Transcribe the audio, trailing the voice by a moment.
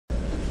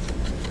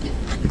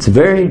It's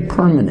very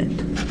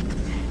permanent.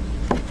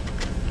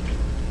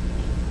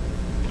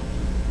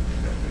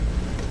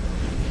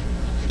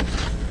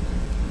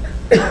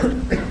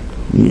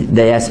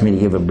 They asked me to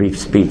give a brief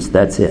speech.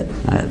 That's it.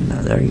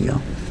 There you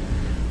go.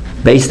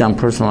 Based on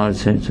personal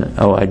experience.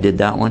 Oh, I did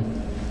that one.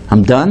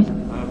 I'm done?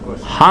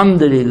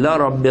 Alhamdulillah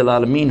Rabbil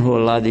Alameen Hu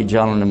Alladhi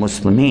Jalana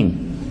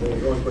Muslimin.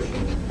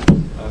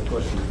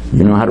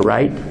 You know how to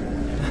write?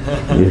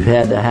 You've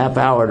had a half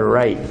hour to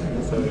write.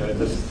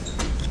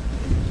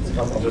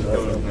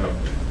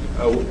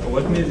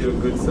 What made you a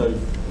good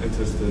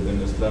self-interested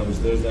in Islam? Is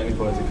there any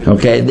particular...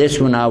 Okay, this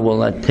one I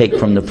will take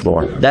from the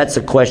floor. That's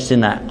a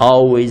question I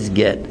always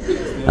get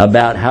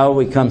about how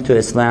we come to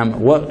Islam.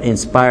 What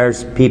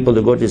inspires people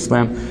to go to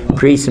Islam?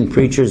 Priests and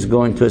preachers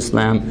going to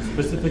Islam.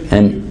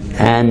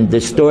 And the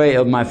story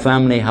of my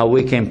family, how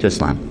we came to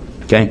Islam.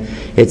 Okay,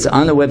 it's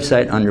on the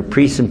website under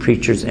Priests and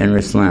Preachers in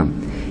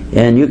Islam.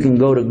 And you can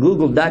go to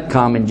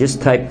google.com and just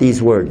type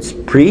these words,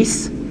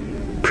 priests,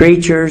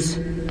 preachers,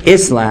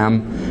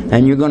 Islam,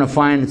 and you're going to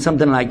find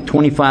something like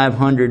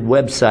 2,500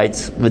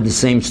 websites with the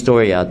same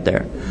story out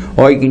there.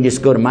 Or you can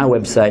just go to my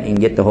website and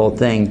get the whole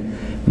thing,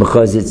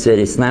 because it's at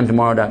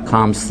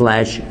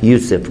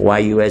islamtomorrow.com/Yusuf,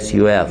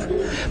 Y-U-S-U-F.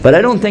 But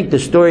I don't think the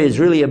story is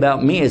really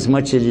about me as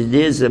much as it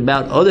is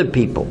about other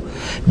people.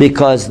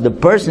 Because the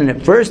person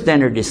that first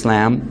entered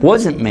Islam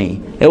wasn't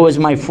me. It was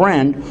my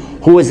friend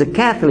who was a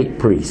Catholic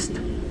priest.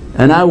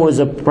 And I was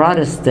a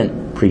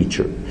Protestant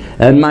preacher.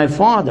 And my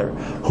father,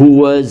 who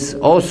was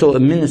also a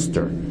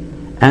minister.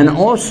 And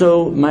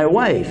also my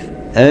wife.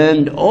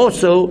 And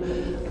also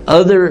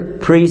other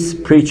priests,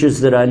 preachers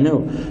that I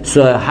knew.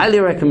 So I highly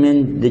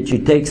recommend that you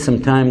take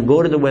some time,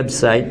 go to the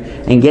website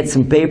and get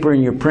some paper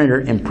in your printer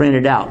and print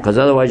it out, because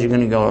otherwise you're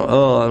going to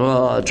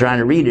go, trying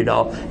to read it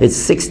all. It's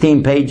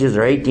 16 pages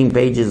or 18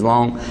 pages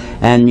long,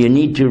 and you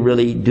need to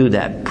really do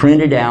that.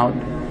 Print it out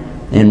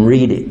and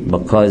read it,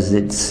 because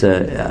it's,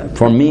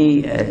 for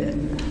me,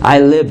 I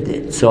lived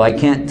it, so I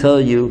can't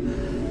tell you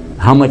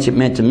how much it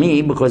meant to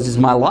me, because it's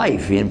my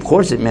life, and of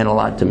course it meant a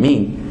lot to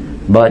me.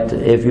 But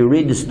if you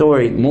read the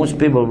story, most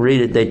people read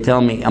it, they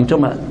tell me, I'm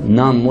talking about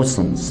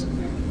non-Muslims,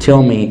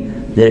 tell me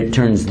that it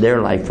turns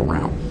their life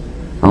around.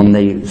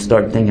 They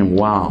start thinking,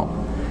 wow.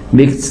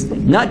 Because,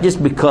 not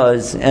just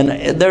because,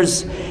 and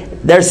there's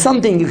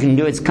something you can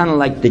do, it's kind of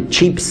like the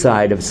cheap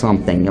side of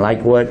something,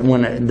 like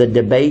when the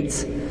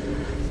debates.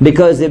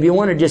 Because if you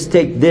want to just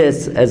take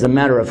this as a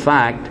matter of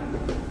fact,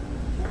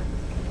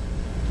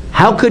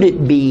 how could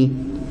it be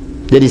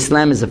that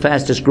Islam is the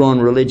fastest growing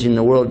religion in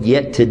the world,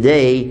 yet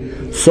today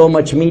so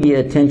much media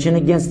attention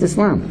against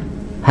Islam?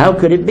 How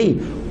could it be?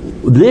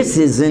 This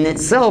is in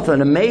itself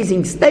an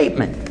amazing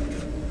statement.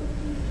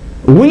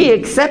 We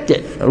accept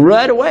it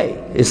right away.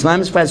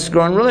 Islam is the fastest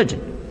growing religion.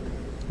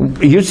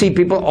 You see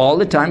people all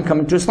the time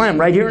coming to Islam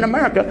right here in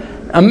America.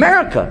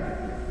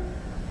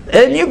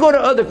 And you go to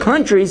other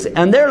countries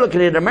and they're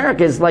looking at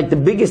America as like the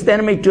biggest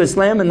enemy to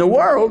Islam in the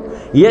world,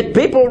 yet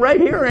people right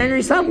here are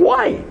entering Islam.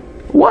 Why?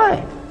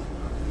 Why?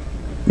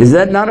 Is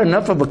that not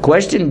enough of a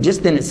question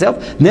just in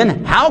itself?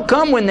 Then how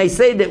come when they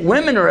say that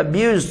women are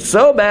abused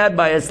so bad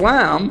by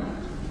Islam,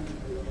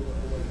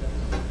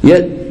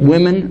 yet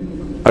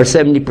women are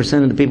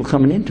 70% of the people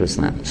coming into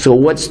Islam? So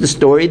what's the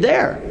story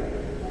there?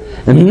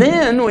 And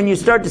then when you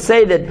start to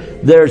say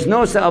that there's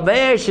no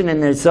salvation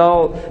and it's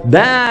all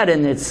bad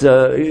and it's,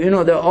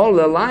 all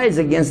the lies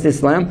against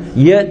Islam,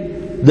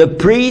 yet the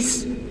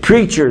priests,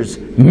 preachers,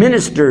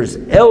 ministers,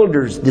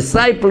 elders,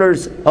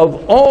 disciplers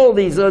of all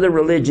these other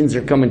religions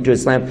are coming to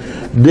Islam.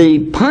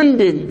 The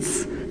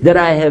pundits that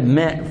I have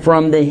met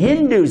from the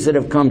Hindus that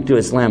have come to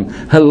Islam,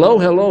 hello,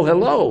 hello,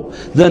 hello,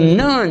 the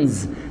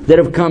nuns that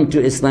have come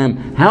to Islam,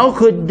 how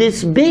could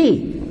this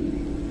be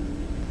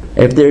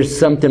if there's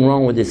something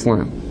wrong with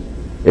Islam?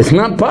 It's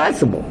not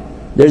possible.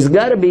 There's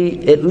got to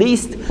be, at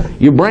least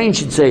your brain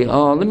should say,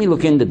 oh, let me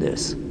look into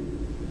this.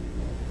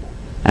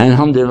 And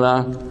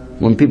alhamdulillah,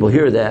 when people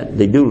hear that,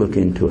 they do look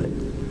into it.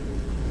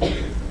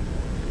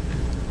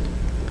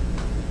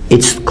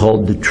 It's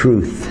called the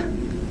truth.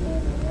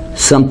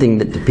 Something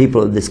that the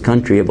people of this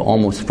country have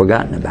almost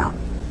forgotten about.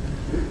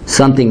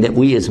 Something that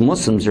we as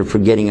Muslims are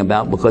forgetting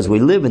about because we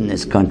live in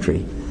this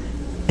country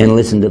and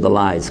listen to the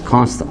lies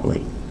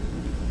constantly.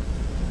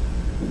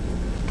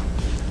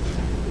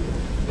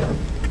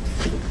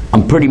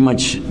 I'm pretty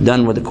much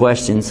done with the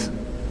questions.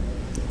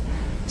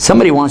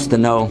 Somebody wants to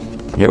know,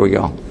 here we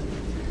go.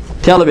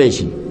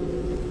 Television.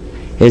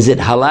 Is it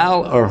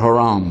halal or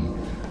haram?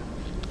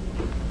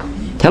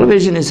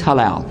 Television is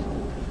halal,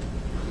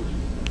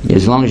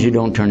 as long as you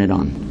don't turn it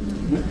on.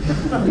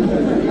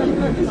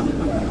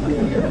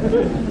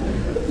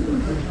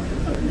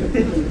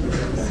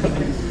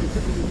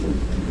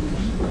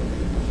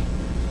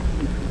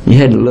 You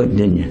had to look,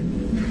 didn't you?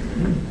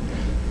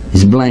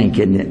 It's blank,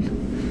 isn't it?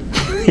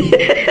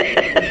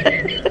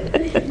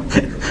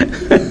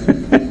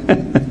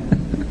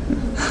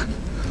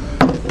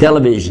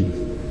 Television,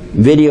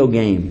 video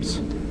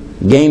games,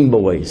 Game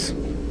Boys.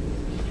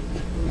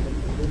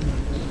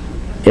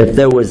 If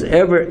there was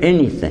ever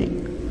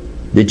anything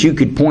that you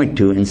could point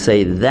to and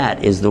say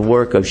that is the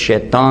work of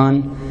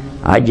Shaitan,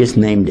 I just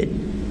named it.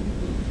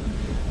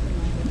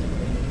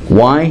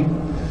 Why?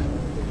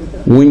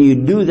 When you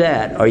do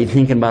that, are you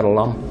thinking about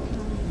Allah?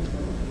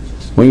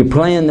 When you're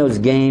playing those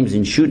games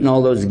and shooting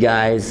all those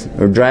guys,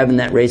 or driving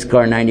that race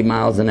car 90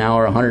 miles an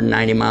hour,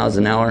 190 miles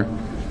an hour,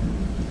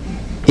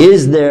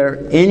 is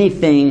there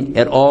anything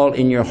at all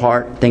in your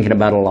heart thinking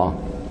about Allah?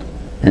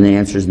 And the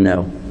answer is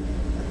no.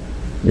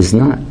 It's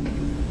not.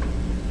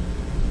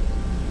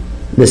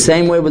 The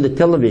same way with the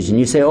television.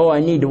 You say, oh, I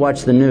need to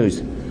watch the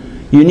news.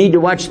 You need to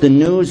watch the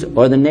news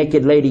or the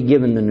naked lady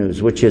giving the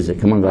news. Which is it?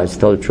 Come on, guys,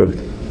 tell the truth.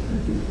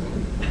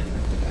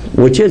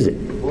 Which is it?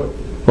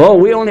 Oh,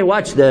 we only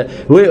watch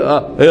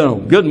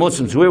good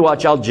Muslims, we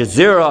watch Al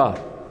Jazeera.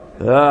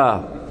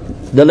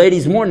 The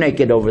lady's more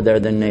naked over there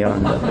than they are.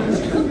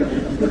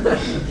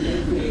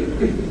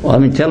 Well, I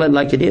mean, tell it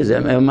like it is.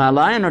 Am I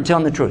lying or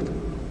telling the truth?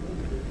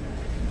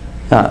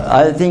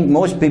 I think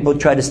most people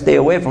try to stay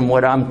away from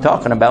what I'm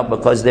talking about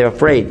because they're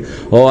afraid.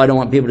 Oh, I don't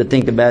want people to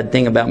think a bad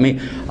thing about me.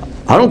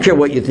 I don't care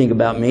what you think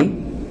about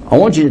me. I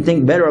want you to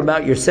think better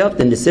about yourself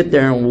than to sit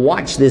there and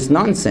watch this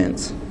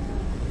nonsense.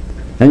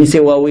 And you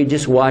say, well, we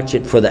just watch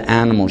it for the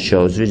animal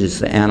shows. We just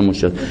the animal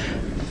shows.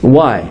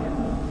 Why?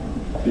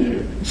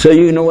 So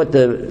you know what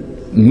the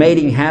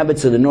mating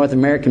habits of the North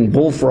American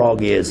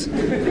bullfrog is.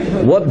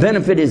 What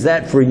benefit is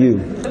that for you?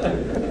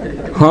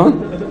 Huh?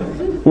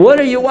 What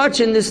are you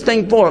watching this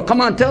thing for?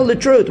 Come on, tell the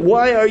truth.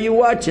 Why are you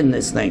watching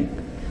this thing?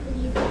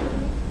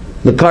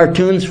 The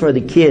cartoons for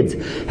the kids.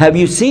 Have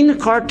you seen the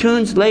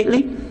cartoons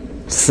lately?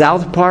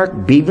 South Park,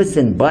 Beavis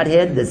and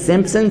Butthead, The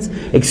Simpsons.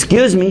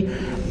 Excuse me.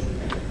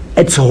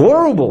 It's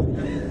horrible.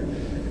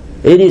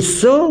 It is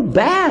so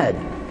bad.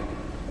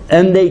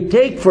 And they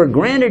take for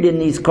granted in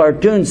these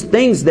cartoons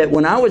things that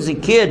when I was a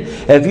kid,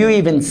 if you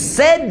even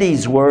said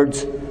these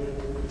words,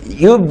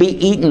 you'd be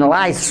eating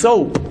lye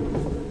soap.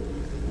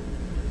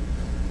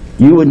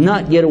 You would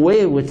not get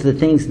away with the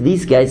things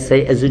these guys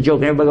say as a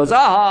joke. And everybody goes,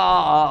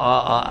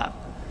 ah.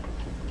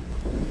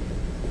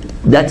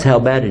 That's how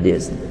bad it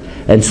is.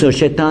 And so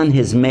Shaitan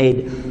has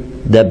made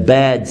the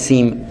bad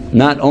seem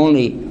not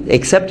only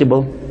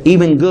acceptable,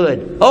 even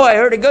good. Oh, I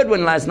heard a good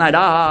one last night.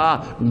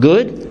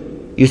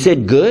 Good? You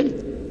said good?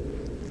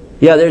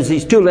 Yeah, there's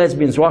these two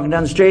lesbians walking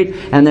down the street,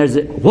 and there's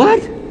a...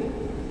 What?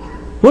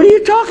 What are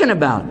you talking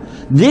about?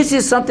 This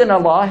is something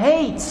Allah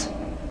hates.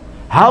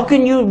 How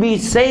can you be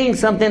saying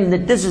something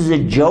that this is a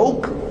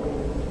joke?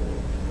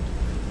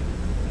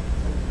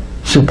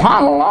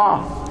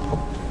 Subhanallah.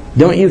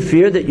 Don't you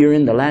fear that you're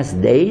in the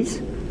last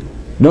days?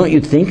 Don't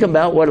you think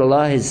about what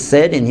Allah has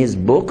said in His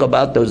book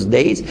about those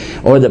days?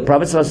 Or the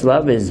Prophet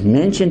ﷺ has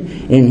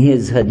mentioned in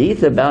his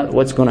hadith about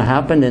what's going to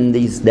happen in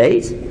these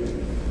days?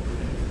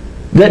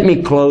 Let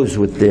me close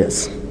with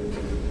this.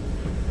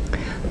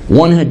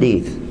 One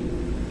hadith.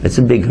 It's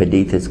a big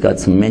hadith. It's got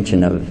some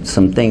mention of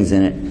some things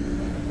in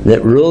it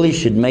that really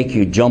should make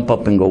you jump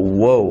up and go,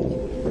 whoa,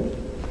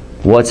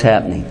 what's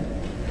happening?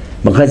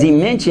 Because he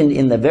mentioned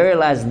in the very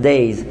last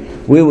days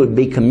we would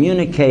be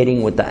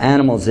communicating with the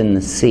animals in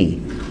the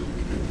sea.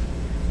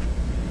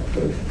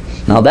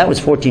 Now that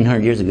was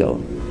 1400 years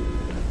ago.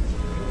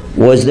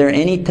 Was there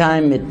any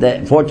time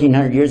that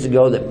 1400 years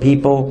ago that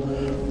people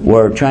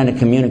were trying to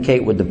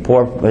communicate with the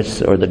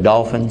porpoise or the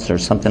dolphins or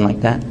something like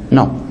that?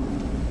 No.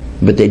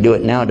 But they do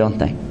it now, don't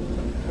they?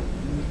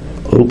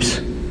 Oops.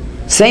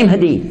 Same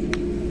hadith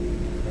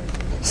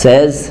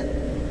says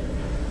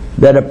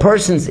that a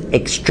person's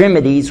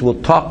extremities will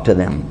talk to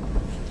them.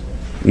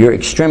 Your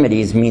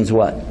extremities means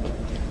what?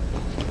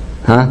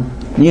 Huh?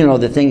 You know,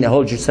 the thing that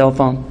holds your cell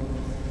phone?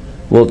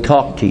 Will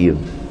talk to you.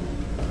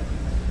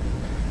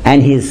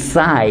 And his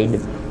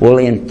side will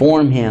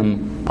inform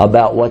him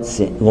about what's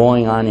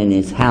going on in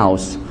his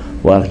house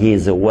while he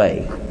is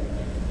away.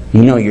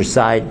 You know your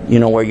side, you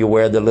know where you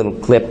wear the little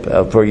clip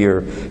for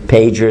your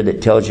pager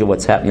that tells you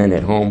what's happening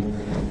at home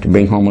to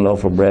bring home a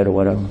loaf of bread or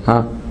whatever?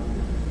 Huh?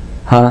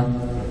 Huh?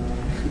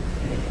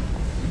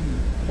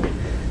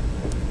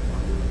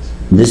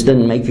 This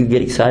doesn't make you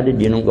get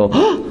excited? You don't go,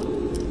 oh,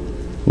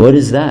 what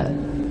is that?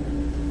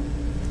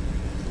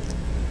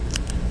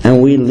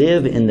 And we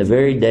live in the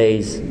very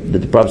days that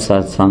the Prophet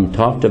ﷺ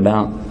talked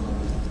about,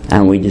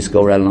 and we just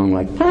go right along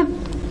like,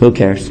 who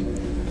cares?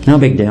 No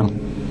big deal.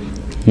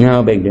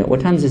 No big deal. What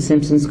time does The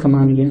Simpsons come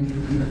on again?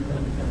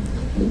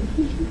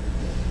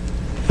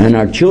 And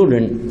our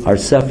children are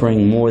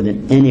suffering more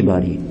than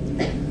anybody,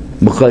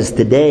 because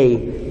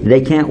today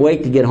they can't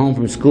wait to get home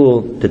from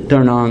school to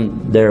turn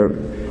on their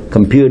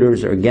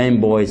computers or Game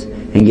Boys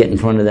and get in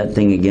front of that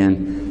thing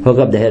again, hook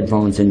up the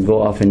headphones and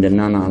go off into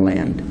Nana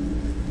land.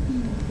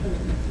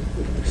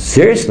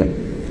 Seriously.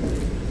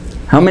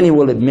 How many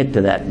will admit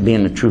to that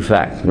being a true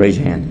fact? Raise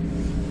your hand.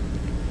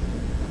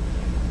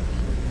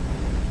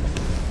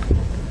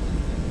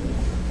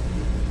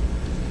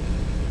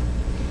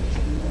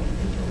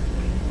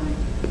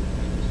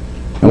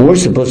 And we're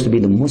supposed to be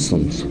the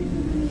Muslims,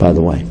 by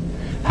the way.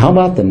 How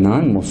about the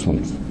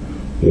non-Muslims?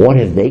 What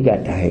have they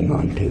got to hang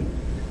on to?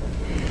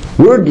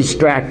 We're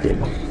distracted.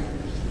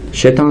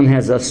 Shaitan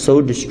has us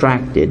so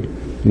distracted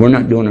we're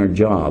not doing our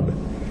job.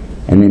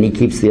 And then he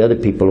keeps the other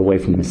people away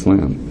from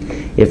Islam.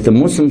 If the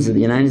Muslims of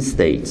the United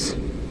States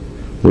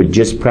would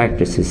just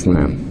practice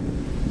Islam,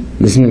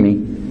 listen to me,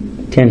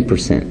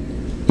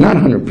 10%, not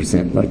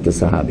 100% like the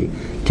Sahabi,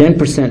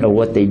 10% of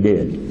what they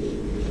did,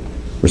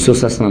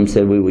 Rasulullah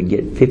said we would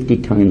get 50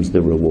 times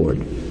the reward.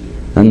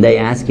 And they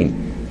asked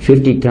him,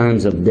 50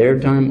 times of their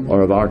time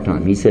or of our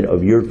time? He said,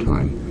 of your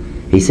time.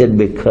 He said,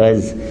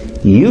 because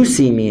you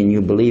see me and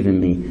you believe in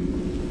me,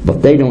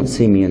 but they don't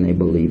see me and they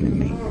believe in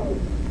me.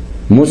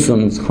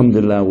 Muslims,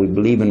 alhamdulillah, we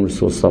believe in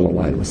Rasul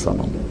sallallahu alaihi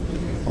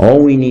wasallam.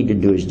 All we need to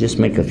do is just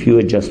make a few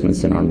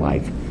adjustments in our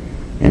life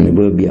and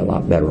we'll be a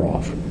lot better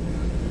off.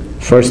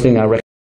 First thing I recommend